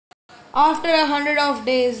after 100 of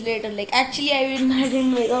days later. Like actually, I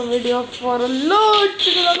didn't make a video for a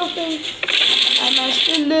lot of time, and I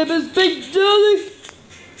still live as Big Daddy.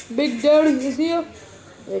 Big Daddy is here.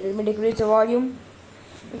 Wait, let me decrease the volume.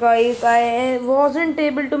 Guys, I wasn't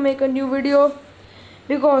able to make a new video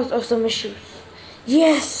because of some issues.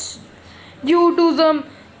 Yes, due to some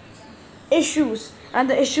issues, and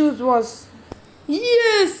the issues was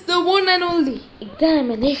yes, the one and only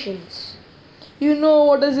examinations. You know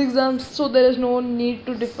what is exams, so there is no need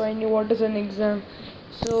to define you what is an exam.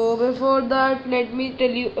 So before that, let me tell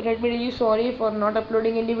you sorry for not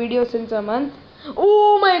uploading any video since a month.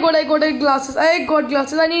 Oh my god, I got glasses.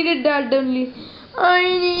 I needed that only. I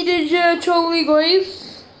needed that only,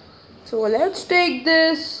 guys. So let's take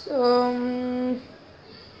this.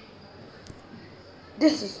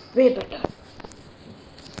 This is way better.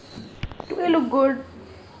 Do I look good?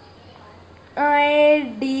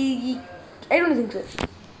 I don't think so.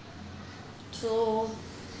 So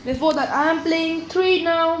before that, I am playing 3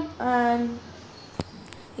 now, and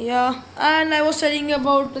yeah, and I was studying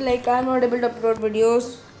about like I'm not able to upload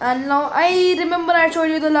videos, and now I remember I showed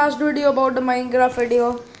you the last video about the Minecraft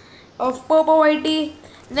video of Papa Whitey.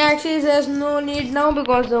 And actually says no need now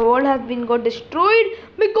because the world has been got destroyed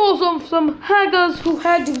because of some hackers who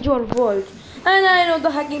hacked into our world. And I know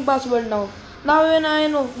the hacking password now. Now when I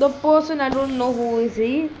know the person, I don't know who is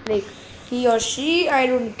he, like he or she, I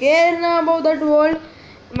don't care now about that world.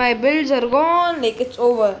 My builds are gone, like it's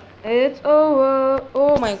over. It's over.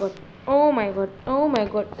 Oh my god. Oh my god. Oh my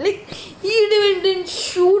god. Like he didn't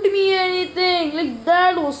shoot me anything. Like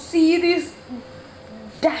that was serious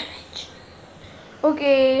damage.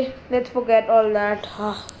 Okay, let's forget all that.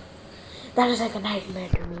 That is like a nightmare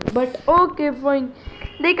to me. But okay, fine.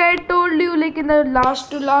 Like I told you, like in the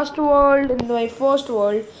last world, in my first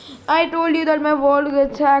world, I told you that my world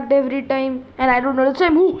gets hacked every time, and I don't know the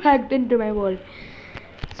time who hacked into my world.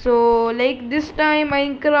 So like this time,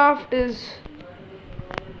 Minecraft is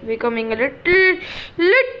becoming a little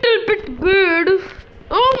bit bad.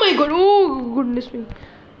 Oh my god! Oh goodness me!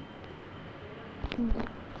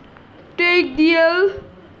 Take the L.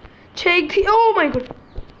 Take the. Oh my god!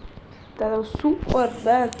 That was super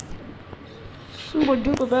bad. Super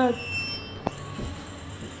duper bad.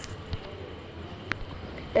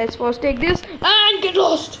 Let's first take this and get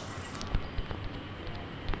lost.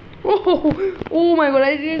 Oh my god!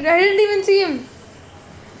 I didn't even see him.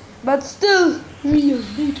 But still, we are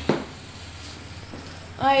beat.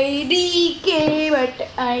 IDK, but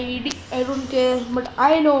I don't care. But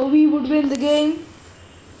I know we would win the game.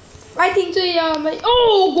 I think so, yeah.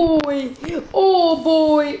 Oh boy! Oh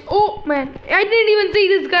boy! Oh man! I didn't even see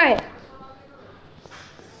this guy.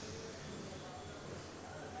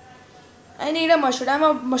 I need a machete. I'm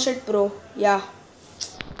a machete pro. Yeah.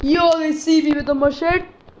 You always see me with a machete.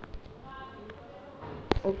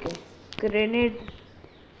 Okay. Grenade.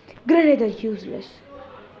 Grenades are useless.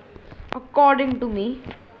 According to me.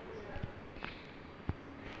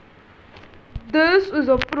 This is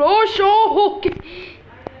a pro show. Okay.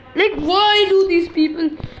 Like, why do these people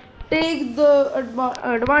take the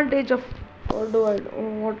advantage of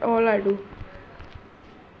what all I do?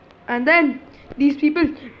 And then these people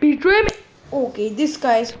betray me. Okay, this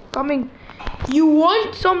guy is coming. You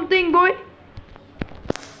want something, boy?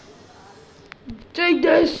 Take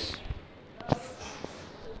this.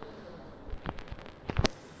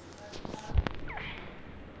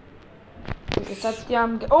 Okay,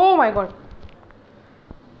 Satyam. Oh my god.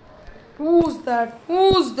 Who's that?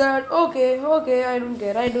 Who's that? Okay, I don't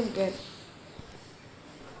care.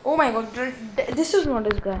 Oh my god, this is not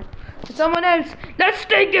this guy. It's someone else. Let's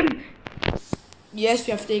take him. Yes,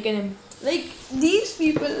 we have taken him. Like, these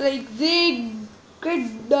people, like, they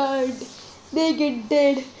get died. They get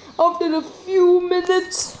dead after a few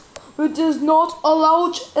minutes, which is not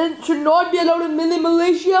allowed and should not be allowed in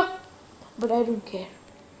Malaysia. But I don't care.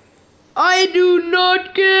 I do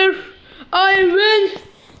not care. I win.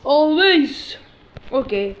 Always.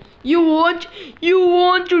 Okay. You want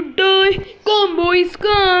to die? Come, boys,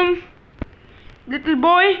 come. Little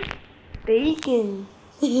boy, taken.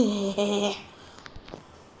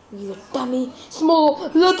 You dummy, small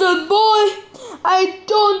little boy. I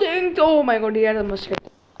don't think. Oh my god, he had a machete.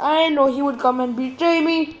 I know he would come and betray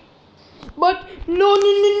me, but no,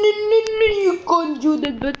 you can't do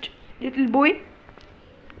that, but little boy.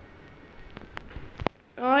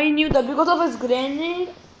 I knew that because of his grenade.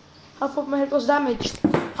 Half of my head was damaged.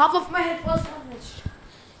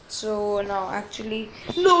 So now actually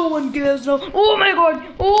no one cares now. Oh my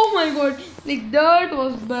god. Like that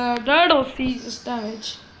was bad. That was serious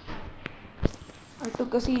damage. I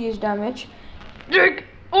took a serious damage.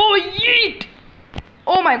 Oh yeet!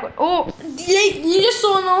 Oh my god. Oh, you just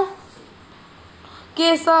saw now.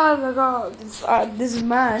 Kesa Laga, this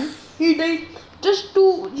man, he died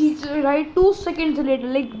he died 2 seconds later.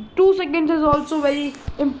 Like 2 seconds is also very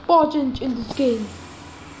important in this game.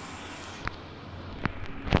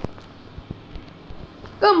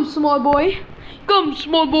 Come, small boy. Come,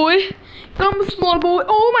 small boy. Come, small boy.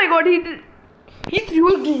 Oh my god, he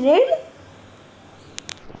threw a grenade?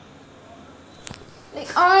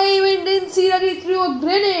 Like, I even didn't see that he threw a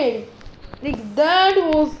grenade. Like, that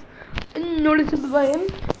was noticeable by him.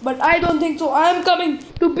 But I don't think so. I am coming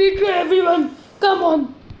to betray everyone. Come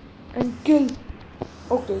on. And kill.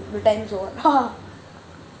 Okay, the time's over. Haha.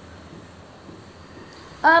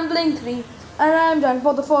 I'm playing 3. And I'm done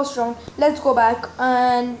for the first round. Let's go back.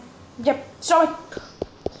 And, yep, start.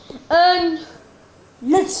 And,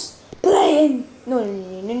 let's play in. No,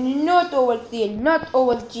 not over TL. Not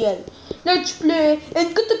over TL. Let's play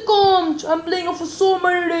in Catacombs. I'm playing for so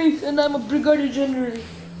many days and I'm a Brigadier General.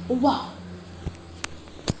 Oh, wow.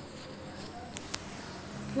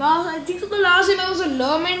 I think so the last time I was a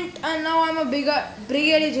Lament and now I'm a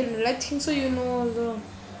Brigadier General. I think so, you know all the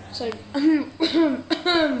side.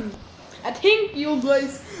 I think you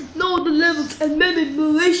guys know the levels and then in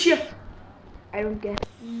Malaysia. I don't care.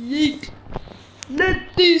 Yeet.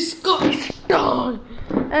 Let these guys down.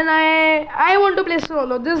 And I want to play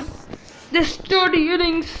solo. This 30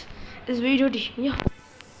 innings is very dirty. Yeah.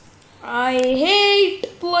 I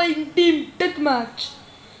hate playing team deathmatch.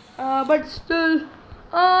 But still,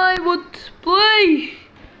 I would play.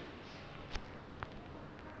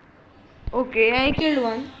 Okay, I killed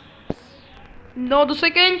one. Now the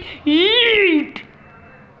second. Eat.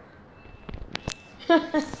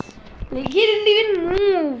 Like he didn't even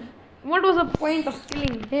move. What was the point of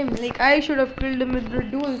killing him? Like I should have killed him with the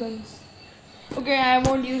dual guns. Okay, I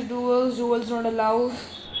won't use duels. Duels not allowed.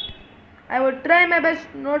 I would try my best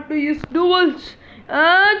not to use duels.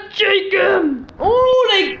 Check him. Oh,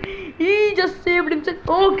 like he just saved himself.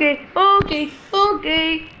 Okay.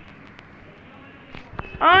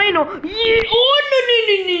 I know. Yeah. Oh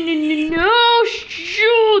no!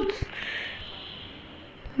 Shoot!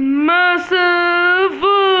 Massive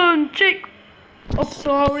one. Check. Oh,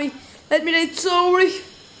 sorry. Let me write sorry.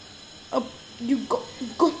 Up, you go.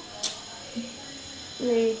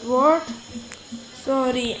 Wait, what?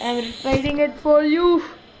 Sorry, I'm writing it for you.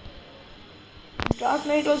 Dark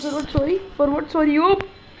Knight also wrote sorry. For what? Sorry,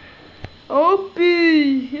 OP.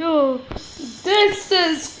 Yo, this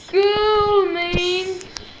is cool, man.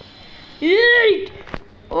 Yeet.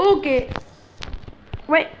 Okay.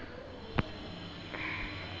 Wait.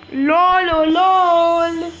 Lol.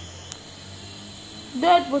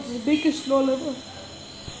 That was the biggest lol ever.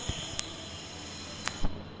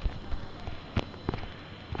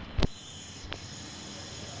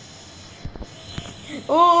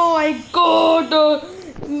 Oh, I got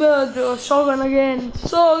the Shogun again.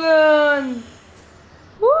 Shogun!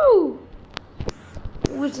 Woo!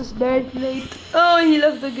 Which is dead late. Oh, he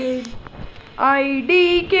left the game.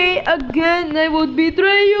 IDK again. I would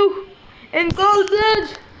betray you. And call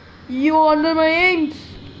that you under my aims.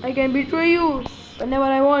 I can betray you whenever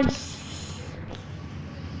I want.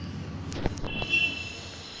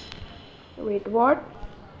 Wait, what?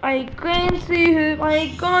 I can't see him.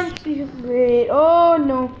 Wait, oh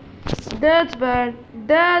no. That's bad.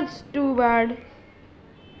 That's too bad.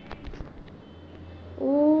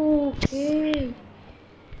 Okay.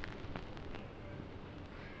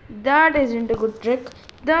 That isn't a good trick.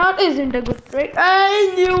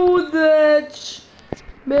 I knew that.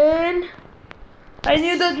 Man. I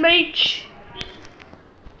knew that, mate.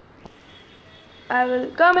 I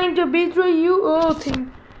will coming to betray you. Oh,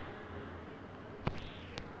 thing.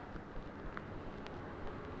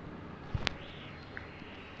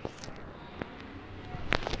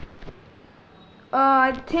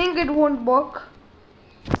 I think it won't work.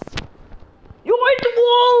 Yo, it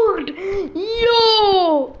worked!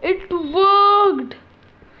 Yo, it worked!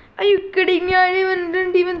 Are you kidding me? I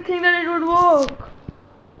didn't even think that it would work.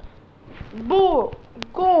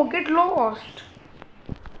 Go, get lost.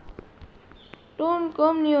 Don't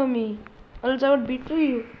come near me, else I would betray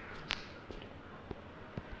you.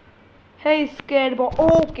 Hey, scared boy.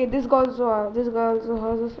 Okay, this guy also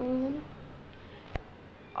has a.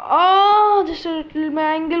 Oh,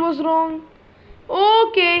 my angle was wrong.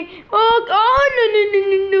 Okay. Oh,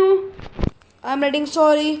 no. I'm writing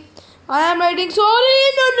sorry. No,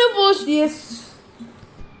 first. Yes.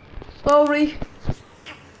 Sorry.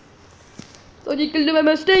 So you killed my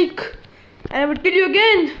mistake. And I would kill you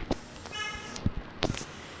again.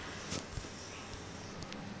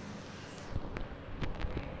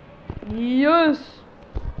 Yes.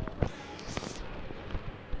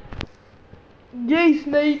 Yes,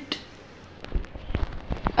 mate.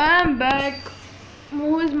 I'm back.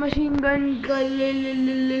 Who is machine gun?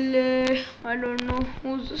 I don't know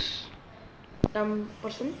who's this dumb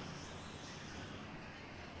person.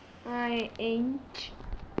 I ain't.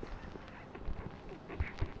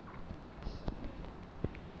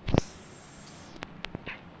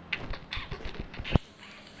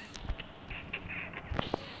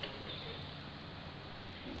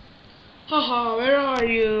 Haha, where are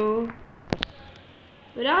you?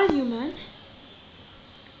 Where are you, man?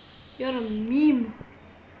 You're a meme.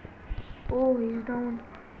 Oh, he's down.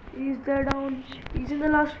 He's there down. He's in the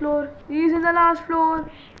last floor. He's in the last floor.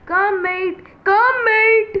 Come, mate. Come,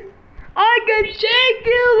 mate. I can take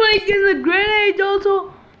you like in the grenade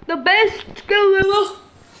also. The best kill ever.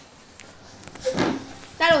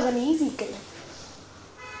 That was an easy kill.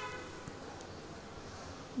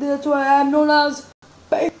 That's why I'm known as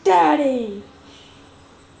Big Daddy.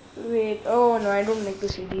 Wait, oh no, I don't like to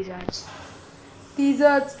see these ads. These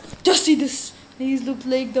ads, just see this. These look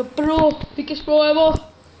like the biggest pro ever.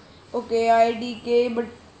 Okay, IDK, but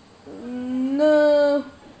no.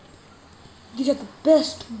 These are the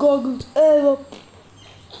best goggles ever.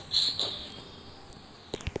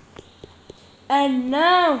 And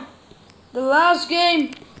now, the last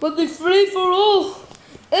game will be free for all.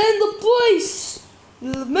 In the place,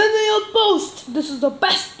 the Millennial Post. This is the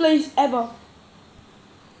best place ever.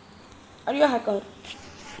 Are you a hacker?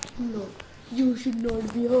 No, you should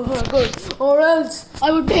not be a hacker, or else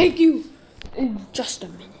I will take you in just a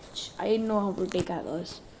minute. I know how to take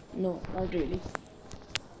hackers. No, not really.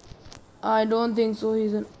 I don't think so.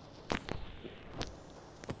 He's an.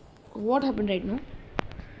 What happened right now?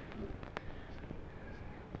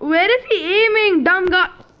 Where is he aiming, dumb guy?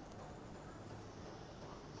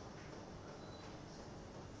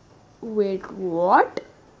 Wait, what?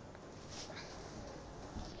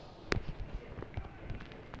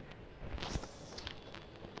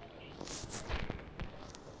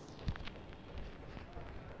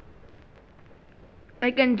 I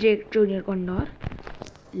can Jake Junior Condor.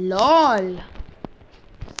 LOL.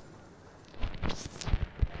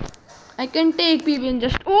 I can take people in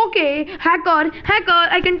just okay. Hacker,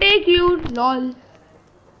 I can take you. LOL.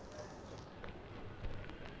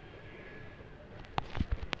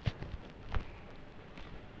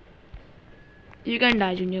 You can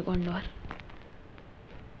die, Junior Condor.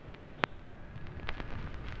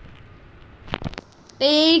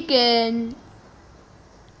 Taken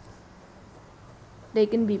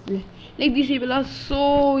people. Like these people are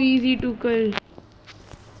so easy to kill.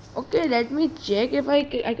 Okay, let me check if I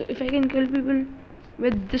can kill people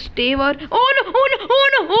with this Taver. Oh no! Oh no! Oh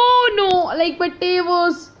no! Oh no! Like my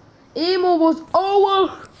Taver's ammo was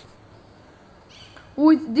over.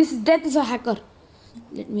 Oh, this death is a hacker.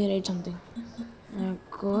 Let me write something.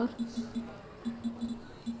 Hacker.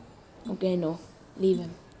 Okay, no, leave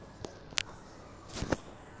him.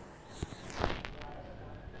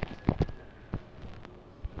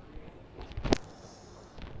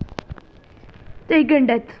 Taken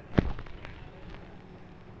death.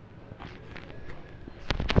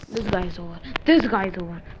 This guy is over. This guy is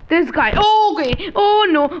over. This guy. Oh, okay. Oh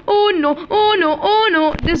no. Oh no. Oh no. Oh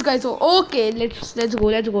no. This guy is over. Okay. Let's go.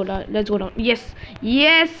 Let's go down. Let's go down. Yes.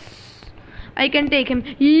 Yes. I can take him.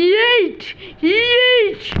 Yeet.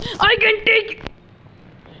 Yeet. I can take.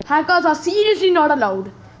 Hackers are seriously not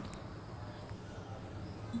allowed.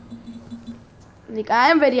 Like I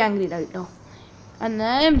am very angry right now. And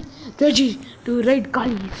I am ready to raid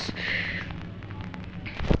gullies.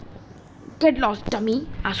 Get lost, dummy,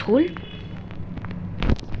 asshole.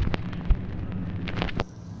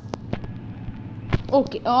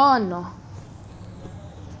 Okay, oh no.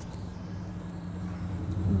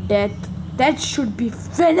 Death. That should be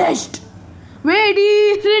finished. Wait,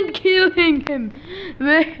 he isn't killing him.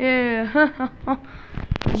 Wait.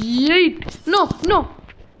 Yeet. No, no.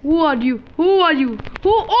 Who are you? Who are you?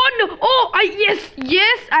 Who? Oh no! Oh,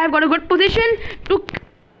 yes! I have got a good position to.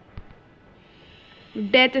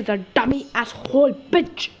 Death is a dummy asshole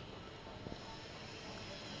bitch.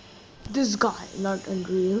 This guy, not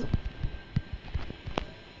unreal.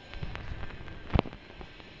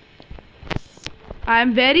 I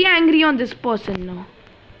am very angry on this person now.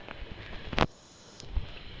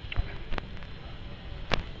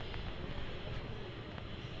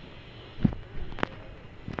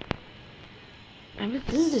 I will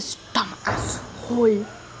kill this dumb asshole.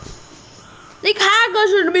 Like hackers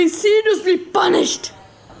should be seriously punished.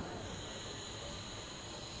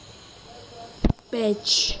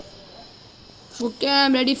 Bitch. Okay,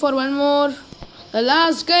 I'm ready for one more. The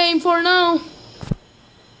last game for now.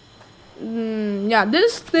 Yeah,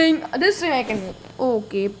 this thing I can make.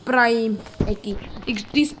 Okay, prime. Okay,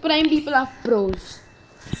 these prime people are pros.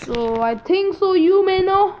 So I think so. You may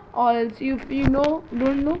know, or else if you know,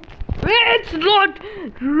 don't know. It's not.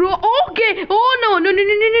 Okay. Oh no, no, no,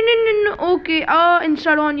 no, no, no, no, no. Okay.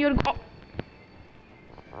 Instead on your.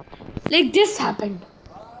 Like this happened.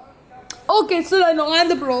 Okay, so I know I'm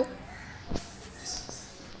the pro.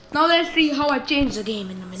 Now let's see how I change the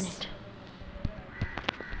game in a minute.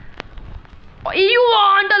 You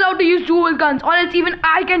aren't allowed to use dual guns, or else even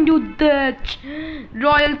I can do that.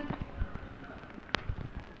 Royal.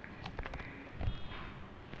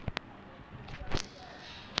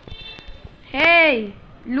 Hey,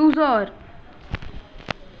 loser.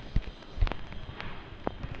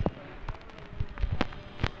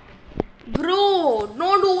 Bro,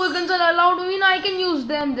 no dual guns are allowed. Even I can use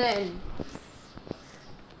them then.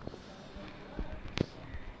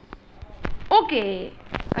 Okay,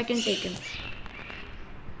 I can take him.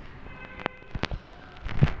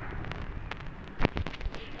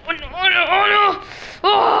 Oh no, oh no, oh no!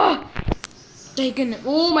 Oh! Taken him.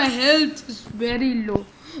 Oh, my health is very low.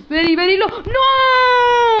 Very, very low.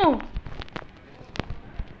 No!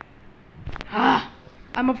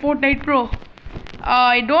 I'm a Fortnite pro.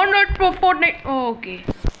 I don't roll pro Fortnite. Oh, okay.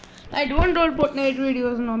 I don't roll Fortnite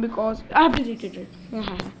videos now because I have deleted it.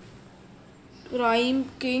 Prime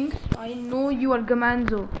King. I know you are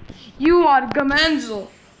Gamanzo. You are Gamanzo.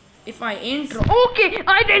 If I intro. Okay,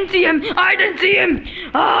 I didn't see him. I didn't see him.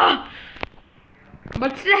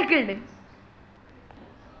 But second.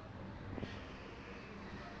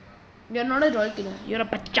 You're not a royal killer. You're a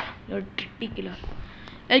bacha. You're a trippy killer.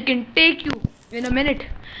 I can take you in a minute.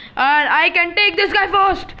 And I can take this guy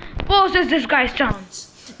first. First is this guy's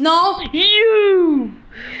chance. Now you.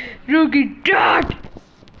 Rookie dart.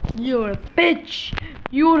 You're a bitch.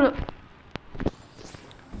 You're a...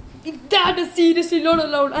 That is seriously not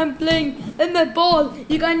allowed. I'm playing in the ball.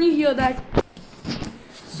 Can you hear that?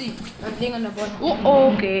 See, I'm playing on the ball.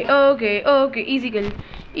 Oh, okay, okay, okay. Easy kill.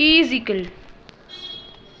 Easy kill.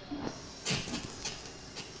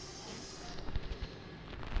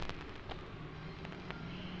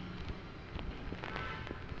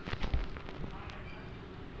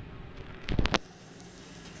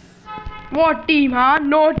 What team, huh?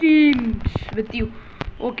 No teams with you.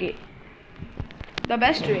 Okay. The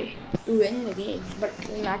best way to win the game. But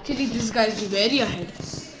actually this guy is very ahead.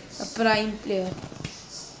 A prime player.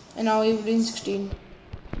 And now he's in 16.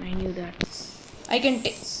 I knew that. I can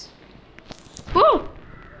take... Oh!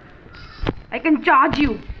 I can charge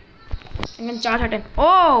you. I can charge at him.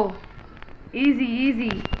 Oh! Easy,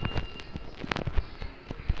 easy.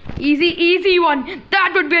 Easy, easy one.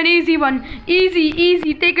 That would be an easy one. Easy,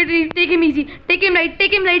 easy. Take him easy. Take him light.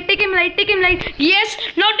 Take him light. Take him light. Take him light. Yes.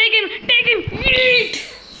 Now take him. Take him. Yeet.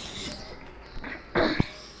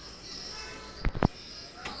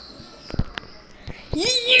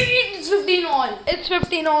 Yeet. It's 15 all. It's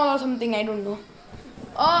 15 all or something. I don't know.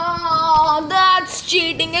 Oh, that's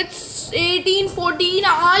cheating. It's 18-14.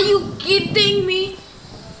 Are you kidding me?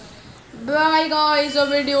 Bye guys, the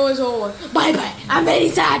video is over. Bye bye. I'm very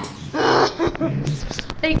sad.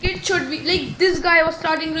 Like it should be like this guy was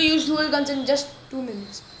starting to use dual guns in just 2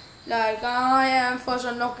 minutes. Like I am first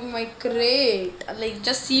unlocking my crate. Like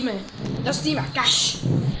just see me. Just see my cash.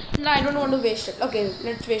 No, I don't want to waste it. Okay,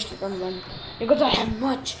 let's waste it on one. Because I have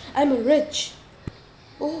much. I'm rich.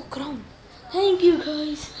 Oh, crown. Thank you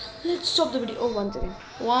guys. Let's stop the video. Oh, once again.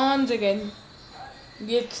 Once again.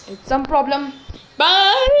 It's some problem.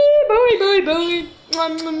 Bye, bye, bye, bye.